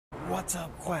What's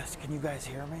up, Quest? Can you guys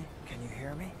hear me? Can you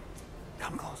hear me?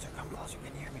 Come closer, can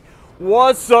you hear me?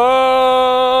 What's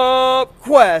up,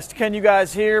 Quest? Can you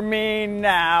guys hear me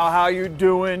now? How you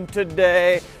doing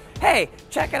today? Hey,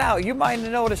 check it out. You might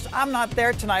have noticed I'm not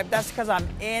there tonight. That's because I'm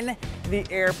in the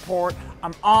airport.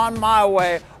 I'm on my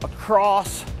way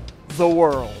across the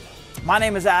world. My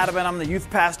name is Adam and I'm the youth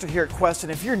pastor here at Quest,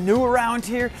 and if you're new around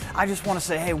here, I just want to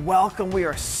say, hey, welcome. We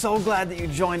are so glad that you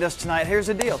joined us tonight. Here's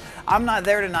the deal. I'm not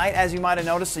there tonight, as you might have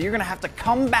noticed, so you're going to have to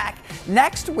come back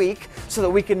next week so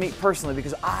that we can meet personally,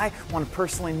 because I want to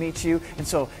personally meet you. And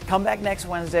so come back next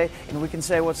Wednesday and we can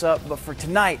say what's up. But for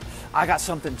tonight, I got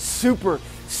something super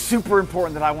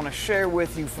important that I want to share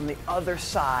with you from the other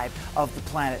side of the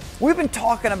planet. We've been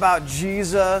talking about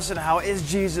Jesus and how is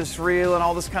Jesus real and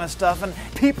all this kind of stuff, and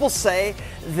people say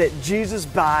that Jesus'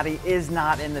 body is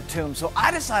not in the tomb. So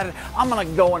I decided I'm going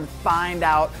to go and find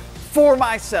out for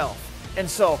myself. And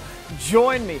so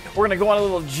join me. We're going to go on a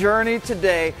little journey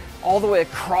today all the way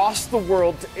across the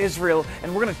world to Israel,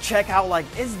 and we're going to check out, like,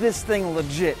 is this thing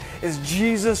legit? Is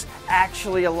Jesus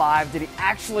actually alive? Did he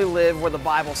actually live where the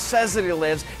Bible says that he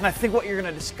lives? And I think what you're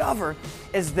going to discover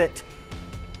is that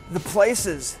the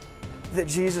places that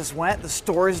Jesus went, the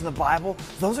stories in the Bible,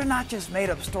 those are not just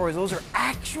made up stories. Those are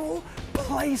actual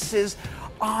places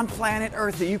on planet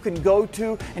Earth that you can go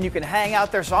to and you can hang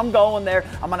out there. So I'm going there,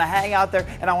 I'm going to hang out there,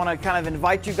 and I want to kind of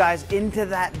invite you guys into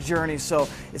that journey. So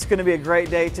it's going to be a great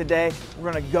day today.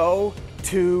 We're going to go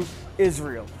to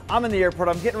Israel. I'm in the airport.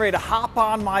 I'm getting ready to hop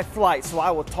on my flight, so I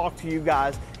will talk to you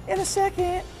guys in a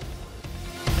second.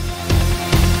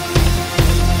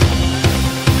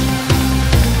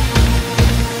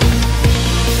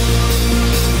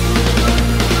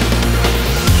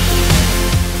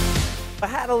 I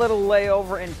had a little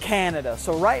layover in Canada,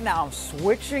 so right now I'm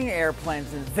switching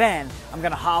airplanes, and then I'm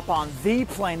going to hop on the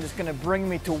plane that's going to bring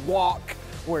me to walk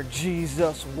where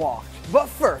Jesus walked. But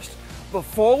first,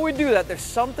 before we do that, there's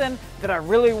something that I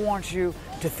really want you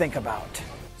to think about.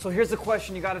 So here's the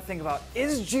question you got to think about.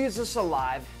 Is Jesus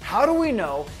alive? How do we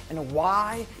know? And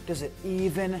why does it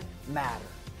even matter?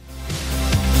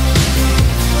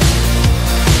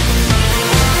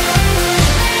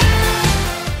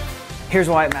 Here's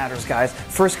why it matters, guys.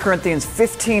 1 Corinthians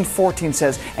 15:14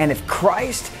 says, "And if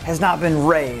Christ has not been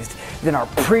raised, then our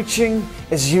preaching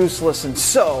is useless, and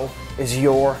so is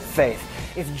your faith."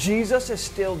 If Jesus is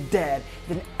still dead,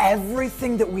 then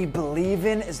everything that we believe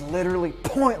in is literally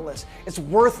pointless. It's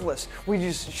worthless.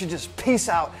 We should just peace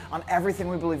out on everything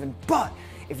we believe in. But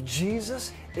if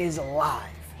Jesus is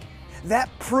alive, that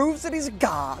proves that he's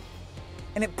God.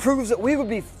 And it proves that we would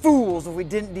be fools if we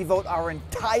didn't devote our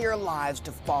entire lives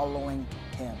to following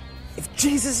him. If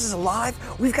Jesus is alive,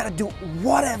 we've got to do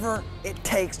whatever it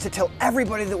takes to tell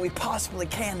everybody that we possibly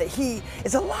can that he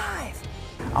is alive.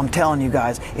 I'm telling you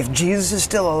guys, if Jesus is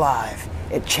still alive,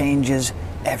 it changes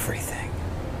everything.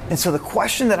 And so the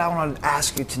question that I want to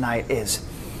ask you tonight is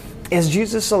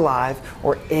Jesus alive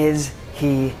or is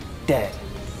he dead?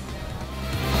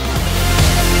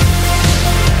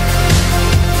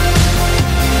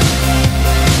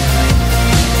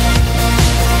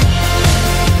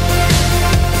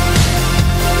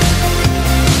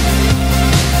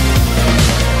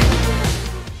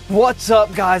 What's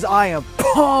up, guys? I am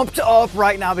pumped up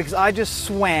right now because I just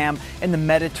swam in the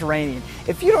Mediterranean.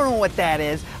 If you don't know what that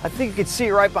is, I think you can see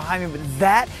it right behind me, but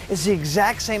that is the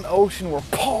exact same ocean where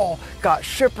Paul got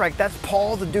shipwrecked. That's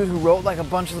Paul, the dude who wrote like a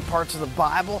bunch of the parts of the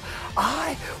Bible.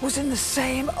 I was in the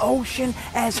same ocean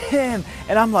as him,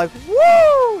 and I'm like,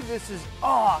 woo, this is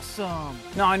awesome.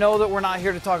 Now, I know that we're not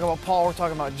here to talk about Paul, we're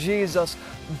talking about Jesus,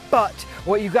 but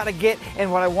what you got to get, and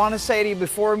what I want to say to you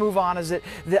before we move on, is that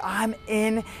I'm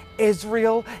in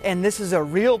Israel, and this is a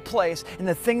real place, and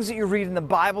the things that you read in the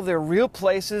Bible, they're real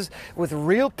places with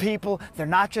real people. They're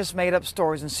not just made up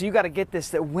stories. And so you got to get this,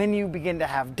 that when you begin to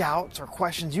have doubts or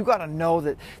questions, you got to know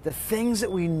that the things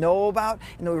that we know about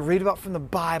and that we read about from the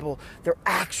Bible, they're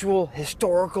actual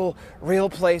historical real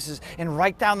places. And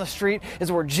right down the street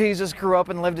is where Jesus grew up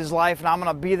and lived his life, and I'm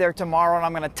going to be there tomorrow, and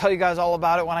I'm going to tell you guys all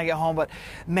about it when I get home. But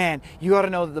man, you got to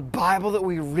know that the Bible that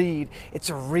we read, it's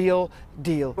a real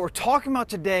deal. What we're talking about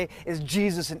today is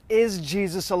Jesus, and is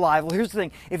Jesus alive? Well, here's the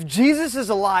thing. If Jesus is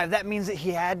alive, that means that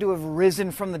he had to have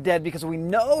risen from the dead, because we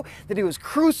know that he was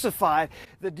crucified.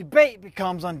 The debate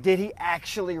becomes on, did he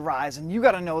actually rise? And you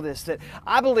got to know this, that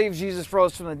I believe Jesus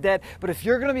rose from the dead, but if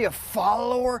you're going to be a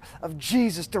follower of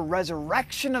Jesus, the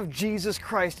resurrection of Jesus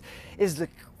Christ is the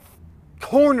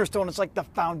cornerstone. It's like the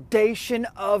foundation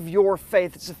of your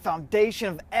faith. It's the foundation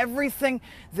of everything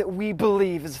that we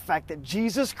believe, is the fact that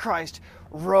Jesus Christ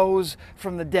rose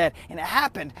from the dead. And it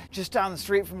happened just down the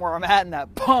street from where I'm at, and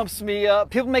that pumps me up.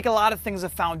 People make a lot of things the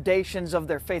foundations of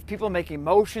their faith. People make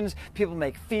emotions, people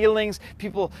make feelings,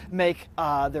 people make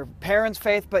their parents'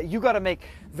 faith, but you got to make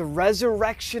the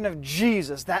resurrection of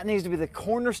Jesus. That needs to be the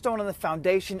cornerstone and the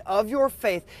foundation of your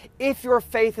faith if your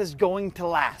faith is going to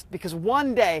last. Because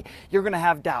one day you're going to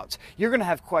have doubts. You're going to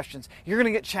have questions. You're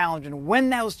going to get challenged. And when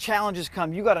those challenges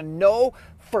come, you got to know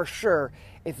for sure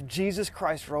if Jesus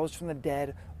Christ rose from the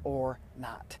dead or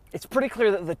not. It's pretty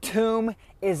clear that the tomb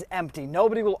is empty.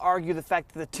 Nobody will argue the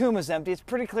fact that the tomb is empty. It's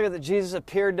pretty clear that Jesus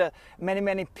appeared to many,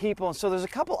 many people. And so there's a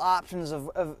couple options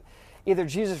of either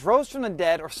Jesus rose from the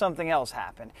dead or something else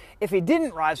happened. If he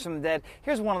didn't rise from the dead,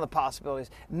 here's one of the possibilities.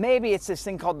 Maybe it's this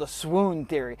thing called the swoon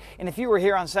theory. And if you were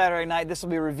here on Saturday night, this will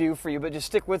be a review for you, but just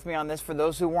stick with me on this for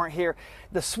those who weren't here.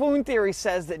 The swoon theory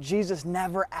says that Jesus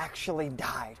never actually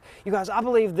died. You guys, I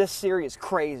believe this theory is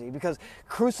crazy because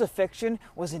crucifixion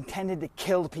was intended to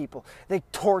kill people. They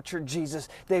tortured Jesus.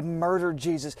 They murdered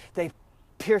Jesus. They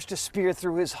pierced a spear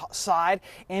through his side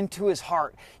into his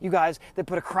heart. You guys, they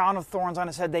put a crown of thorns on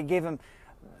his head. They gave him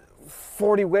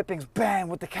 40 whippings, bam,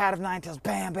 with the cat of nine tails,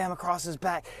 bam, bam, across his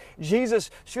back. Jesus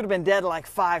should have been dead like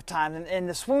 5 times. And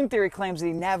the swoon theory claims that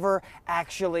he never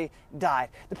actually died.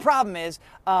 The problem is,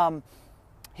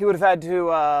 he would have had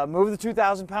to move the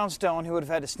 2,000-pound stone. He would have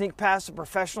had to sneak past the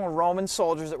professional Roman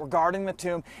soldiers that were guarding the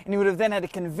tomb, and he would have then had to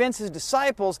convince his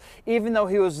disciples, even though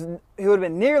he would have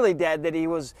been nearly dead, that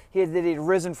he'd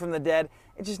risen from the dead.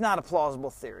 It's just not a plausible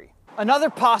theory. Another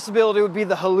possibility would be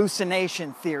the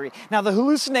hallucination theory. Now, the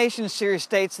hallucination theory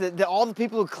states that all the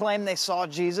people who claim they saw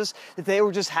Jesus, that they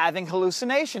were just having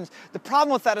hallucinations. The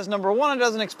problem with that is, number one, it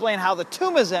doesn't explain how the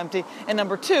tomb is empty, and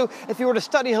number two, if you were to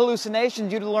study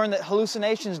hallucinations, you'd learn that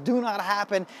hallucinations do not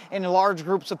happen in large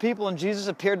groups of people, and Jesus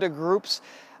appeared to groups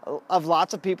of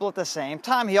lots of people at the same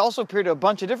time. He also appeared to a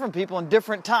bunch of different people in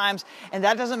different times, and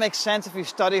that doesn't make sense if you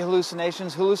study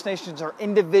hallucinations. Hallucinations are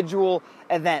individual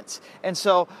events. And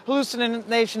so,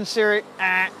 hallucination theory,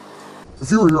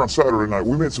 If you were here on Saturday night,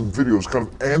 we made some videos kind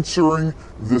of answering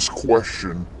this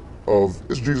question of,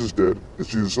 is Jesus dead? Is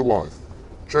Jesus alive?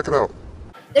 Check it out.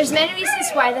 There's many reasons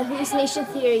why the hallucination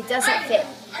theory doesn't fit.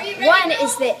 One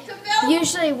is that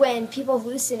usually when people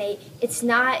hallucinate, it's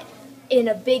not in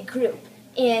a big group.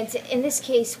 And in this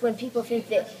case, when people think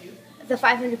that the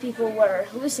 500 people were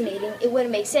hallucinating, it wouldn't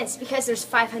make sense because there's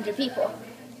 500 people.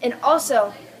 And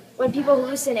also, when people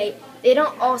hallucinate, they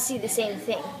don't all see the same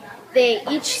thing. They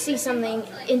each see something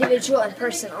individual and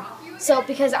personal. So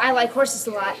because I like horses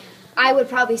a lot, I would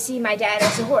probably see my dad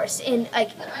as a horse. And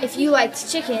like, if you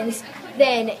liked chickens,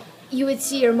 then you would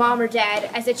see your mom or dad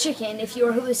as a chicken if you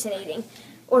were hallucinating,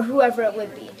 or whoever it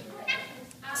would be.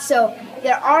 So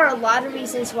there are a lot of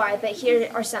reasons why, but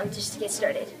here are some just to get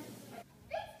started.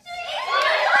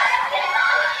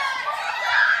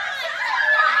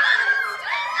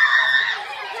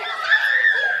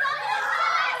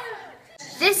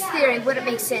 This theory wouldn't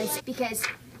make sense because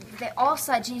they all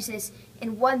saw Jesus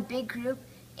in one big group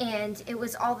and it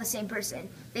was all the same person.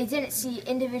 They didn't see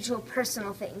individual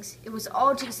personal things. It was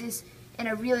all Jesus in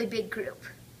a really big group.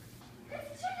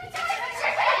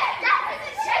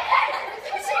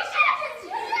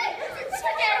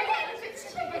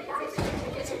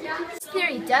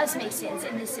 Theory does make sense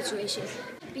in this situation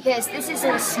because this is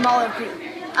in a smaller group.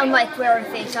 Unlike where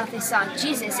they thought they saw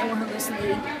Jesus and were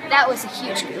hallucinating, that was a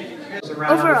huge group.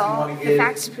 Overall, the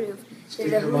facts prove that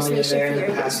the hallucination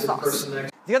theory is false.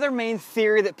 The other main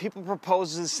theory that people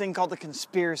propose is this thing called the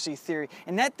conspiracy theory.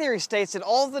 And that theory states that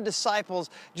all of the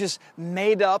disciples just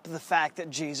made up the fact that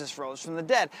Jesus rose from the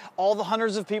dead. All the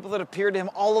hundreds of people that appeared to him,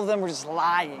 all of them were just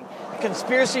lying. The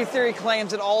conspiracy theory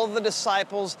claims that all of the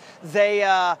disciples, they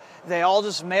all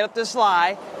just made up this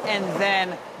lie. And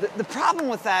then the problem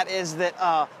with that is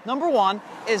that, number one,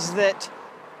 is that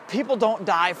people don't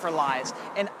die for lies.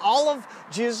 And all of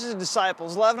Jesus'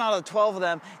 disciples, 11 out of the 12 of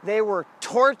them, they were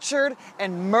tortured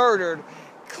and murdered,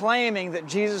 claiming that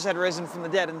Jesus had risen from the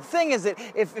dead. And the thing is that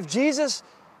if Jesus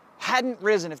hadn't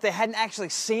risen, if they hadn't actually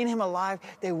seen him alive,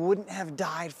 they wouldn't have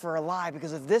died for a lie.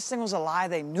 Because if this thing was a lie,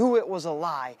 they knew it was a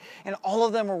lie. And all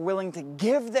of them were willing to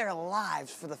give their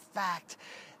lives for the fact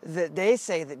that they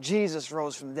say that Jesus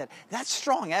rose from the dead. That's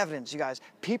strong evidence, you guys.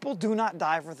 People do not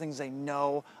die for things they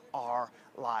know are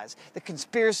lies. The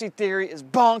conspiracy theory is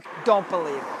bunk. Don't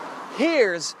believe it.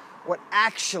 Here's what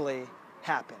actually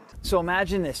happened. So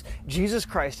imagine this, Jesus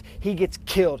Christ, he gets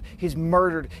killed, he's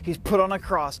murdered, he's put on a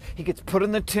cross, he gets put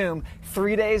in the tomb.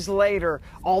 3 days later,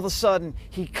 all of a sudden,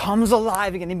 he comes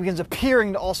alive again, he begins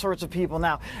appearing to all sorts of people.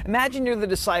 Now, imagine you're the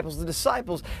disciples. The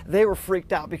disciples, they were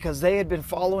freaked out because they had been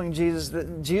following Jesus.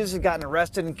 Jesus had gotten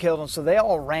arrested and killed, and so they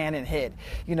all ran and hid.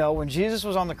 You know, when Jesus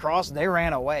was on the cross, they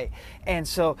ran away. And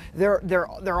so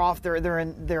they're off, they're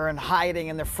in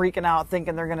hiding, and they're freaking out,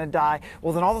 thinking they're gonna die.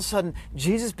 Well, then all of a sudden,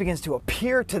 Jesus begins to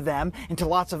appear to them and to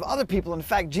lots of other people. In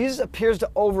fact, Jesus appears to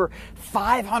over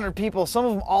 500 people, some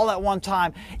of them all at one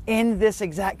time, in this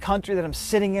exact country that I'm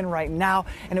sitting in right now.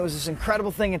 And it was this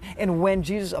incredible thing. And when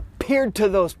Jesus appeared to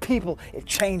those people, it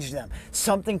changed them.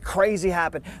 Something crazy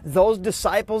happened. Those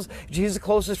disciples, Jesus'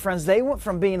 closest friends, they went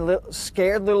from being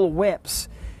scared little wimps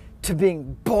to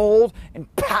being bold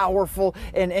and powerful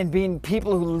and being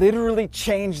people who literally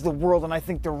changed the world. And I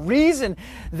think the reason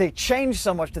they changed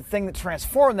so much, the thing that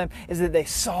transformed them, is that they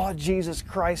saw Jesus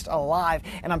Christ alive.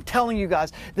 And I'm telling you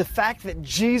guys, the fact that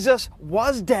Jesus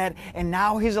was dead and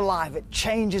now he's alive, it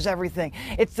changes everything.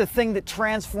 It's the thing that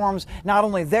transforms not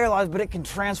only their lives, but it can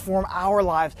transform our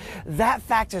lives. That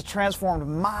fact has transformed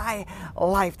my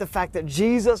life. The fact that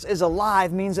Jesus is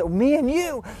alive means that me and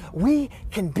you, we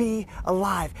can be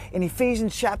alive. In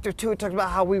Ephesians chapter 2, it talks about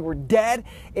how we were dead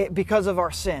because of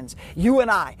our sins. You and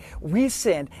I, we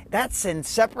sinned. That sin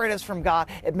separated us from God.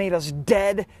 It made us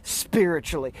dead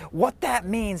spiritually. What that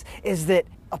means is that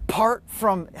apart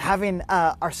from having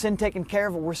our sin taken care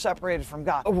of, we're separated from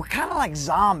God. We're kind of like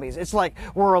zombies. It's like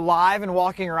we're alive and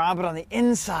walking around, but on the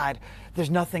inside, there's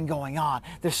nothing going on.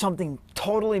 There's something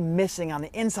totally missing on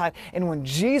the inside. And when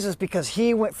Jesus, because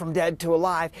he went from dead to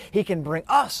alive, he can bring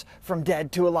us from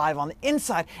dead to alive on the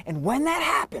inside. And when that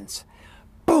happens,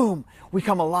 boom, we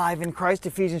come alive in Christ.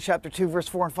 Ephesians chapter 2, verse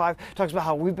 4 and 5 talks about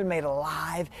how we've been made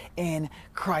alive in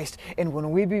Christ. And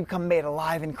when we become made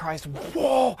alive in Christ,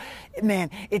 whoa, man,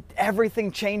 everything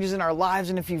changes in our lives.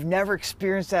 And if you've never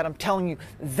experienced that, I'm telling you,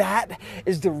 that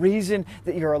is the reason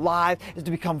that you're alive, is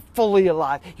to become fully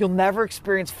alive. You'll never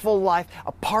experience full life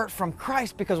apart from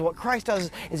Christ, because what Christ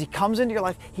does is he comes into your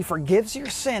life, he forgives your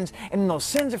sins, and when those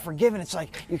sins are forgiven, it's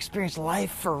like you experience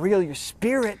life for real. Your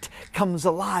spirit comes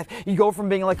alive. You go from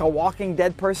being like a walking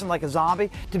dead person, like a zombie,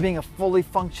 to being a fully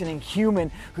functioning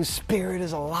human whose spirit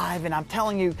is alive. And I'm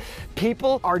telling you,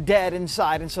 people are dead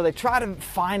inside, and so they try to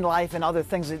find life in other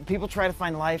things. People try to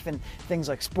find life in things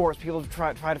like sports. People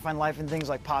try to find life in things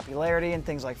like popularity, and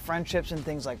things like friendships, and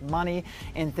things like money,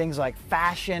 and things like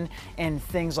fashion, and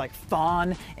things like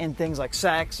fun, and things like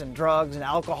sex and drugs and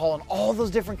alcohol and all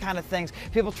those different kind of things.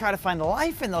 People try to find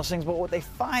life in those things, but what they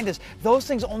find is those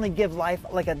things only give life,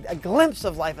 like a glimpse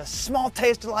of life, a small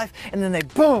taste of life, and then they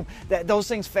boom, those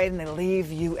things fade and they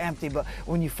leave you empty. But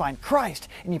when you find Christ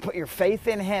and you put your faith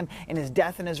in him, in his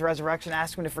death and his resurrection,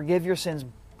 ask him to forgive your sins,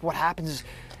 what happens is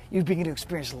you begin to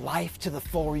experience life to the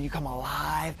full, where you come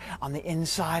alive on the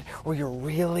inside, where you're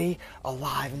really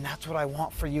alive. And that's what I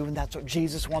want for you, and that's what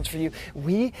Jesus wants for you.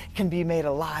 We can be made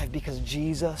alive because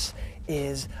Jesus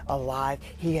is alive.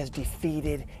 He has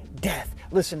defeated death.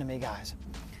 Listen to me, guys.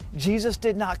 Jesus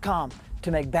did not come to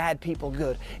make bad people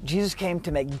good. Jesus came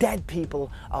to make dead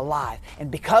people alive. And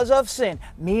because of sin,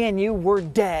 me and you were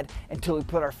dead until we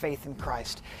put our faith in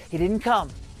Christ. He didn't come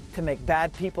to make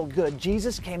bad people good.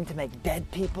 Jesus came to make dead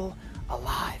people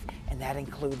alive. And that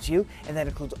includes you, and that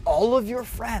includes all of your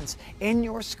friends in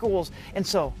your schools. And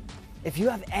so, if you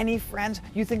have any friends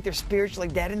you think they're spiritually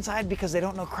dead inside because they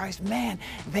don't know Christ, man,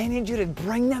 they need you to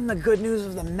bring them the good news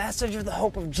of the message of the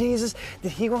hope of Jesus,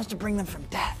 that he wants to bring them from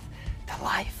death to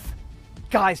life.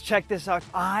 Guys, check this out.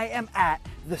 I am at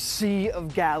the Sea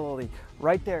of Galilee,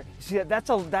 right there. You see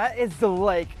that is the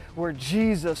lake where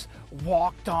Jesus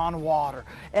walked on water.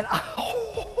 And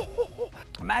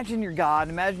imagine you're God.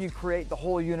 Imagine you create the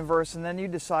whole universe, and then you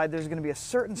decide there's going to be a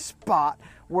certain spot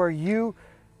where you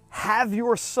have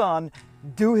your son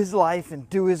do his life and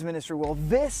do his ministry. Well,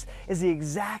 this is the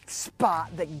exact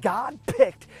spot that God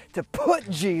picked to put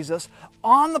Jesus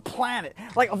on the planet.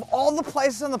 Like, of all the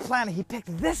places on the planet, he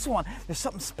picked this one. There's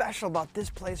something special about this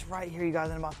place right here, you guys,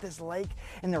 and about this lake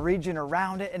and the region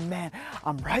around it. And man,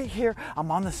 I'm right here.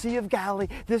 I'm on the Sea of Galilee.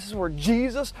 This is where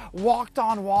Jesus walked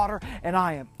on water, and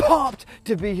I am pumped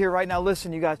to be here right now.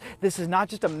 Listen, you guys, this is not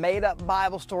just a made-up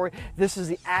Bible story. This is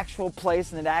the actual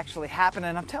place, and it actually happened.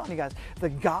 And I'm telling you guys, the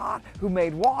God who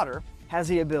made water has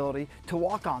the ability to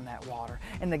walk on that water.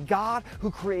 And the God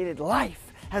who created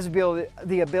life has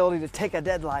the ability to take a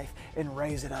dead life and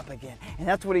raise it up again. And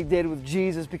that's what he did with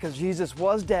Jesus, because Jesus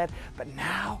was dead, but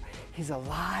now he's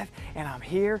alive, and I'm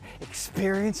here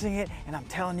experiencing it, and I'm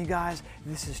telling you guys,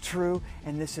 this is true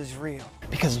and this is real.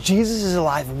 Because Jesus is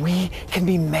alive, we can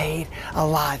be made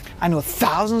alive. I know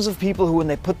thousands of people who, when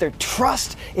they put their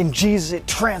trust in Jesus, it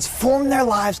transformed their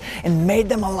lives and made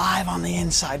them alive on the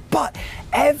inside. But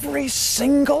every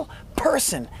single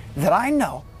person that I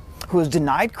know who has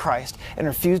denied Christ and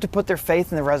refused to put their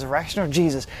faith in the resurrection of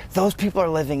Jesus, those people are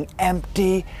living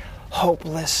empty,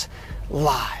 hopeless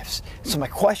lives. So my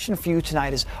question for you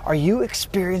tonight is, are you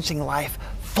experiencing life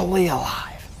fully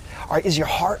alive? Is your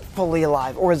heart fully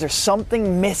alive, or is there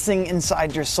something missing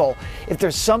inside your soul? If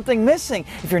there's something missing,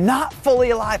 if you're not fully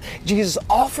alive, Jesus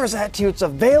offers that to you. It's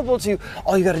available to you.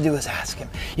 All you got to do is ask him.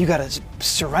 You got to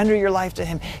surrender your life to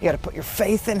him. You got to put your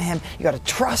faith in him. You got to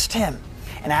trust him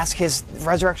and ask his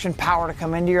resurrection power to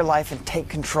come into your life and take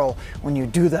control. When you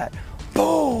do that,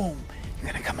 boom,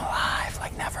 you're going to come alive.